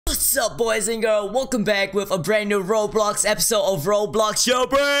What's up, boys and girls? Welcome back with a brand new Roblox episode of Roblox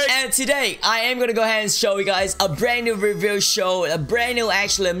Jailbreak. And today, I am gonna go ahead and show you guys a brand new review show, a brand new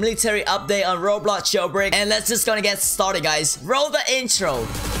actually military update on Roblox Jailbreak. And let's just gonna get started, guys. Roll the intro.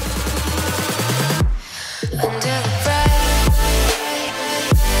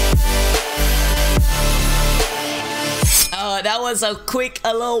 That was a quick,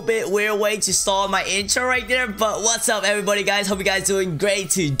 a little bit weird way to start my intro right there. But what's up, everybody, guys? Hope you guys doing great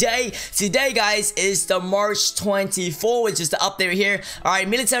today. Today, guys, is the March 24, which is the update right here. Alright,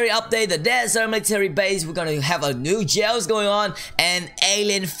 military update, the desert military base. We're gonna have a new jails going on and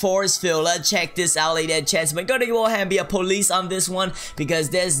alien force field. Let's check this out, ladies and gentlemen. We're gonna go ahead and be a police on this one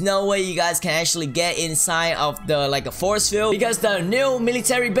because there's no way you guys can actually get inside of the a force field, because the new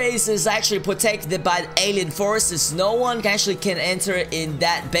military base is actually protected by alien forces. No one can actually enter in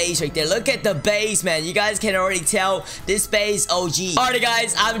that base right there. Look at the base, man. You guys can already tell this base OG. Alright,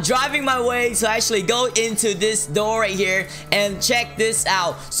 guys, I'm driving my way to actually go into this door right here and check this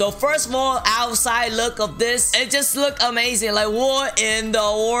out. So first of all, outside look of this, it just look amazing. Like, what in the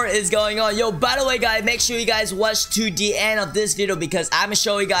world is going on? Yo, by the way, guys, make sure you guys watch to the end of this video because I'm gonna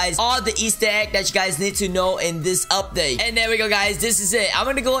show you guys all the Easter egg that you guys need to know in this update. And there we go, guys. This is it. I'm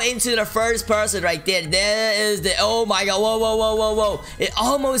gonna go into the first person right there. There is the, oh my god, whoa. It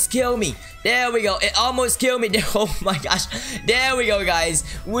almost killed me. There we go. It almost killed me. Oh my gosh. There we go, guys.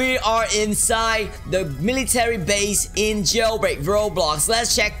 We are inside the military base in Jailbreak Roblox.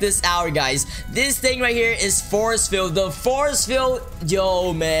 Let's check this out, guys. This thing right here is force field. The force field,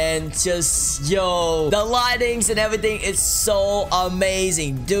 yo, man, just yo. The lightings and everything is so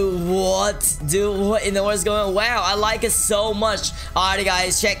amazing. Dude, what? Dude, what in the world is going on? Wow, I like it so much. Alright,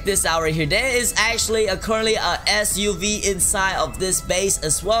 guys, check this out right here. There is actually currently a SUV inside of this base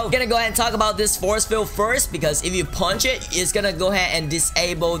as well. We're gonna go ahead and talk about this force field first, because if you punch it, it's gonna go ahead and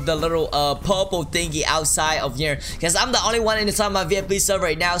disable the little purple thingy outside of here, because I'm the only one inside my VIP server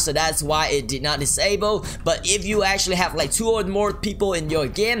right now, so that's why it did not disable. But if you actually have like 2 or more people in your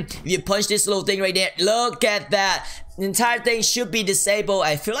game, if you punch this little thing right there, look at that. The entire thing should be disabled.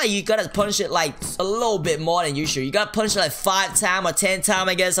 I feel like you gotta punch it like a little bit more than usual. You gotta punch it like 5 times or 10 times,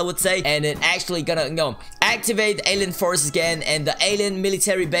 I guess I would say, and it actually gonna, you know, activate the alien forces again, and the alien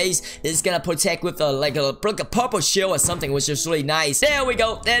military base is gonna protect with like a purple shield or something, which is really nice. There we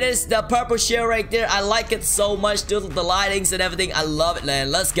go. That is the purple shield right there. I like it so much due to the lightings and everything. I love it, man.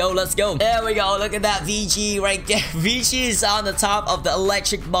 Let's go. There we go. Look at that VG right there. VG is on the top of the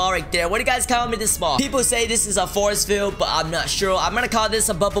electric ball right there. What do you guys call me this ball? People say this is a force field, but I'm not sure. I'm gonna call this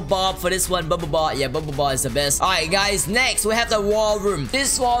a bubble ball for this one. Bubble ball. Yeah, bubble ball is the best. Alright, guys, next we have the wall room.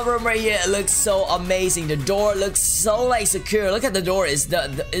 This wall room right here, it looks so amazing. The door looks so like secure. Look at the door.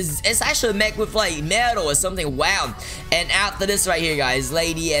 It's actually made with like metal or something. Wow. And after this right here, guys,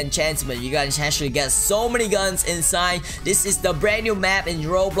 lady and gentlemen, you guys actually get so many guns inside. This is the brand new map in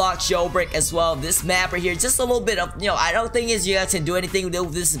Roblox Jailbreak as well. This map right here, just a little bit of, you know, I don't think is you guys can do anything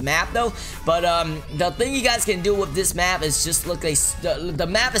with this map though, but the thing you guys can do with this map is just look like the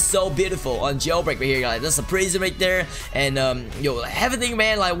map is so beautiful on Jailbreak right here, guys. There's a prison right there, and yo, everything,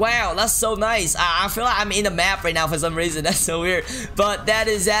 man, like, wow, that's so nice. I feel like I'm in the map right now for some reason. That's so weird, but that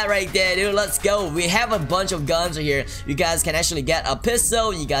is that right there, dude. Let's go. We have a bunch of guns right here. You guys can actually get a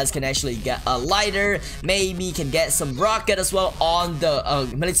pistol, you guys can actually get a lighter, maybe you can get some rocket as well on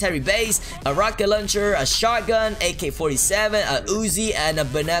the military base, a rocket launcher, a shotgun, AK-47, a Uzi, and a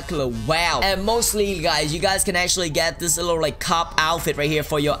binocular. Wow. And mostly, guys, you guys can actually get this little like cop outfit right here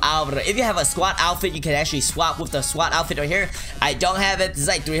for your outfit. If you have a SWAT outfit, you can actually swap with the SWAT outfit right here. I don't have it. It's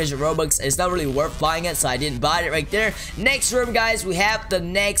like 300 Robux. It's not really worth buying it, so I didn't buy it right there. Next room, guys, we have the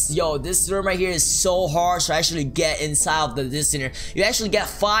next, yo, this room right here is so hard to actually get inside of this in here. You actually get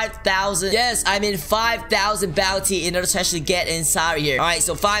 5,000, yes, I mean 5,000 bounty in order to actually get inside here. Alright,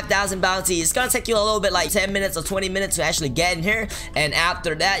 so 5,000 bounty. It's gonna take you a little bit like 10 minutes or 20 minutes to actually get in here, and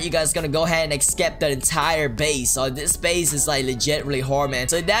after that, you guys gonna go ahead and escape the entire base. So this base is like legit really hard, man.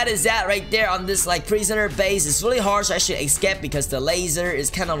 So that is that right there on this like prisoner base. It's really hard to actually escape because the laser is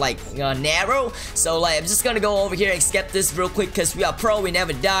kind of like narrow. So like I'm just gonna go over here, escape this real quick because we are pro. We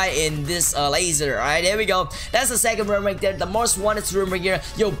never die in this laser. Alright, there we go. That's the second room right there, the most wanted room right here.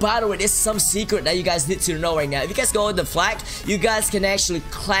 Yo, by the way, there's some secret that you guys need to know right now. If you guys go on the flag, you guys can actually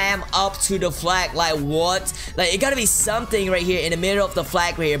climb up to the flag. Like, what? Like, it gotta be something right here in the middle of the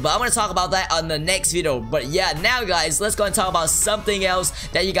flag right here, but I'm gonna talk about that on the next video. But yeah, now guys, let's go and talk about something else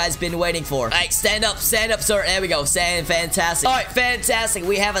that you guys been waiting for. Alright, stand up, sir. There we go. Fantastic. Alright, fantastic.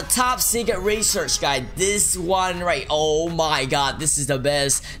 We have a top secret research guide. This one right. Oh my god, this is the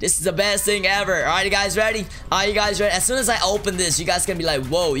best. This is the best thing ever. Alright, you guys ready? Are you guys ready? As soon as I open this, you guys gonna be like,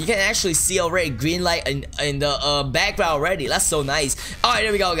 whoa, you can actually see already green light in the background already. That's so nice. Alright,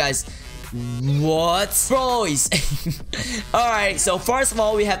 here we go, guys. What? Boys. Alright, so first of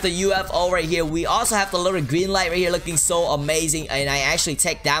all, we have the UFO right here. We also have the little green light right here looking so amazing. And I actually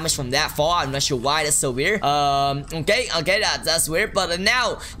take damage from that far. I'm not sure why. That's so weird. Okay, that's weird. But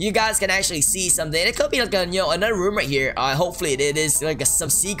now you guys can actually see something. It could be like a, another room right here. Hopefully it is like some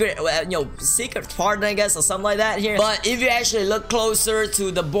secret, secret part, I guess, or something like that here. But if you actually look closer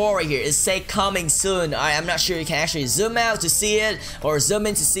to the board right here, it say coming soon. I'm not sure you can actually zoom out to see it or zoom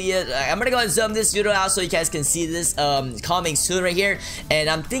in to see it. I'm gonna go and zoom this video out so you guys can see this coming soon right here. And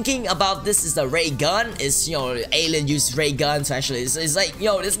I'm thinking about this is the ray gun. It's alien use ray guns. So actually it's like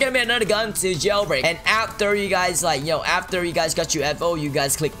this is gonna be another gun to jailbreak. And after you guys after you guys got your UFO, you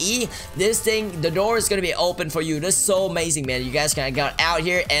guys click E. This thing, the door is gonna be open for you. This is so amazing, man. You guys can get out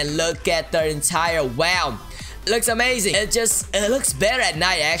here and look at the entire wow. Looks amazing. It looks better at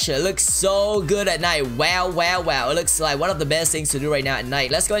night. Actually, it looks so good at night. Wow. It looks like one of the best things to do right now at night.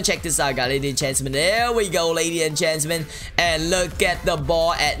 Let's go and check this out, guys. Ladies and gentlemen, there we go, ladies and gentlemen. And look at the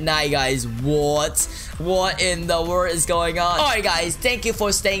ball at night, guys. What in the world is going on? Alright guys, thank you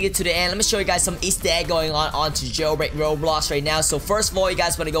for staying to the end. Let me show you guys some Easter egg going on to Jailbreak Roblox right now. So first of all, you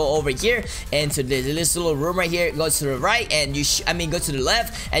guys want to go over here into this little room right here. Go to the right and go to the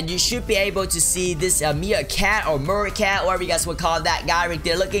left, and you should be able to see this meerkat or meerkat, whatever you guys would call that guy right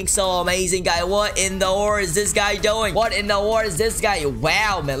there, looking so amazing, guy. What in the world is this guy doing? What in the world is this guy?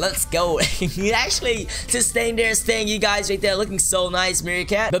 Wow, man, let's go. He actually just staying there, you guys right there, looking so nice,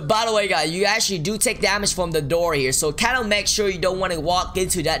 meerkat. But by the way, guys, you actually do take damage from the door here, so kind of make sure you don't want to walk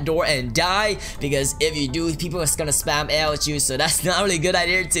into that door and die, because if you do, people are gonna spam L at you, so that's not really a good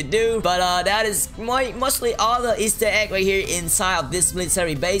idea to do. But that is mostly all the Easter egg right here inside of this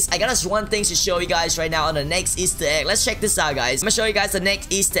military base. I got us one thing to show you guys right now on the next Easter egg. Let's check this out, guys. I'm gonna show you guys the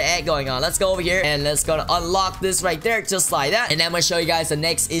next Easter egg going on. Let's go over here and let's go to unlock this right there, just like that. And then I'm gonna show you guys the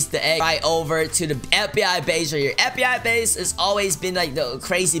next Easter egg right over to the FBI base right here. FBI base has always been like the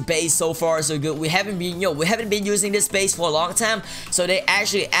crazy base so far, so good. We haven't been using this base for a long time, so they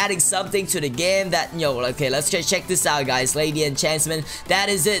actually adding something to the game that okay, let's check this out, guys. Ladies and gentlemen, that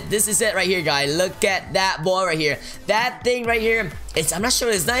is it. This is it right here, guys. Look at that boy right here. That thing right here. I'm not sure.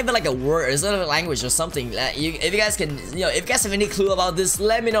 It's not even like a word. It's not a language or something. If you guys can, if you guys have any clue about this,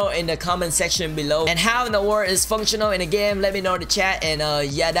 let me know in the comment section below. And how in the world is functional in the game, let me know in the chat. And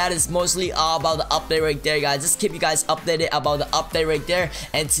yeah, that is mostly all about the update right there, guys. Just keep you guys updated about the update right there.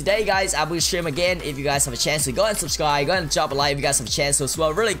 And today, guys, I will stream again. If you guys have a chance to go and subscribe, go and drop a like if you guys have a chance to as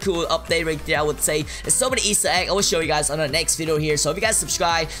well. Really cool update right there, I would say. There's so many Easter eggs I will show you guys on the next video here. So if you guys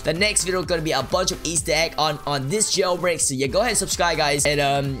subscribe, the next video is gonna be a bunch of Easter egg on this jailbreak. So yeah, go ahead and subscribe, guys. And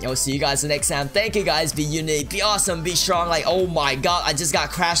I'll see you guys the next time. Thank you, guys. Be unique, be awesome, be strong. Like, oh my god, I just got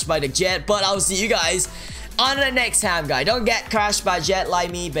crashed by the jet. But I'll see you guys on the next time, guys. Don't get crashed by jet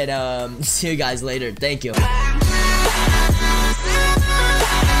like me, but see you guys later. Thank you.